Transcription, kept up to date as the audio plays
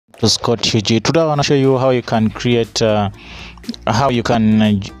Scott UG. Today I want to show you how you can create how you can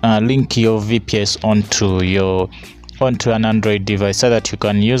link your VPS onto an Android device so that you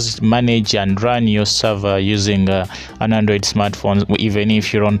can manage and run your server using an Android smartphone even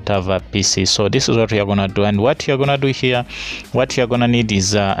if you don't have a PC. So this is what we are gonna do, and what you're gonna do here, what you're gonna need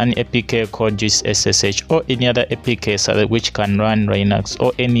is an APK called Juice SSH or any other APK which can run Linux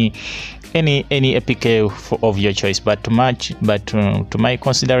or any APK of your choice, but to my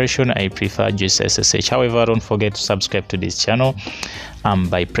consideration I prefer Juice SSH. However, don't forget to subscribe to this channel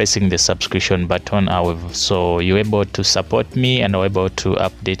by pressing the subscription button, so you're able to support me and I'm able to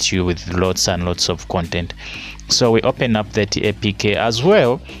update you with lots and lots of content. So we open up that APK. As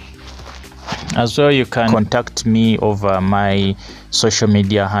well you can contact me over my social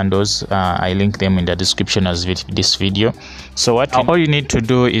media handles. I link them in the description as this video. So all you need to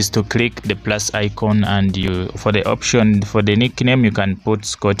do is to click the plus icon, and for the option for the nickname you can put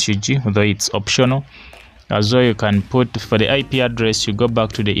Scott UG, although it's optional. As well, you can put for the IP address, you go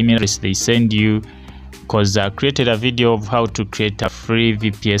back to the email address they send you, because I created a video of how to create a free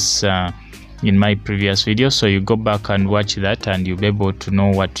VPS in my previous video, so you go back and watch that and you'll be able to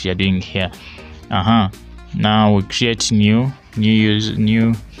know what you're doing here. Now we create new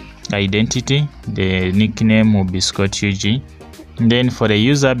identity. The nickname will be Scott UG. And then for the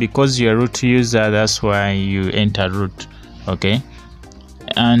user, because you're a root user, that's why you enter root. Okay,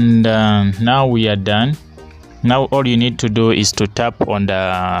 and now we are done. Now all you need to do is to tap on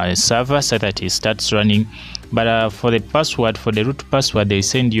the server so that it starts running. But for the password, for the root password, they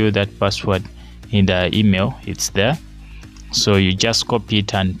send you that password in the email. It's there, so you just copy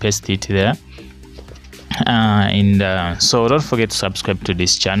it and paste it there. So don't forget to subscribe to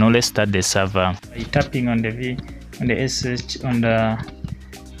this channel. Let's start the server by tapping on the SSH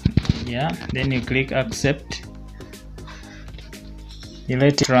then you click accept. You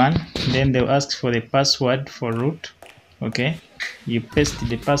let it run, then they'll ask for the password for root. Okay, you paste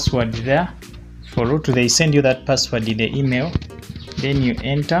the password there. For root, they send you that password in the email, then you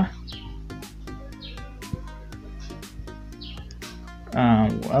enter.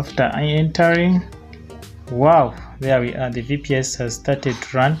 After entering, wow, there we are, the VPS has started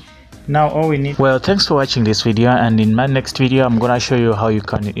to run. Now all we need, well, thanks for watching this video, and in my next video I'm gonna show you how you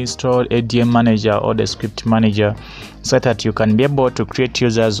can install ADM manager or the script manager so that you can be able to create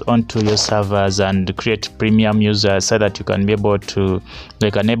users onto your servers and create premium users so that you can be able to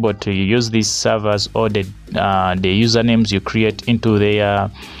use these servers or the usernames you create into their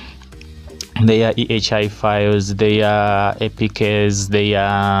EHI files, their APKs,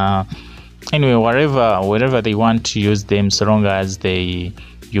 their anyway, wherever they want to use them, so long as they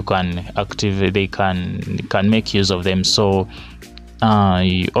can make use of them. So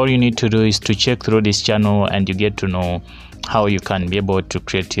all you need to do is to check through this channel and you get to know how you can be able to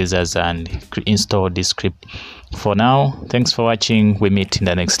create users and install this script. For now, thanks for watching. We meet in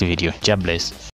the next video. God bless.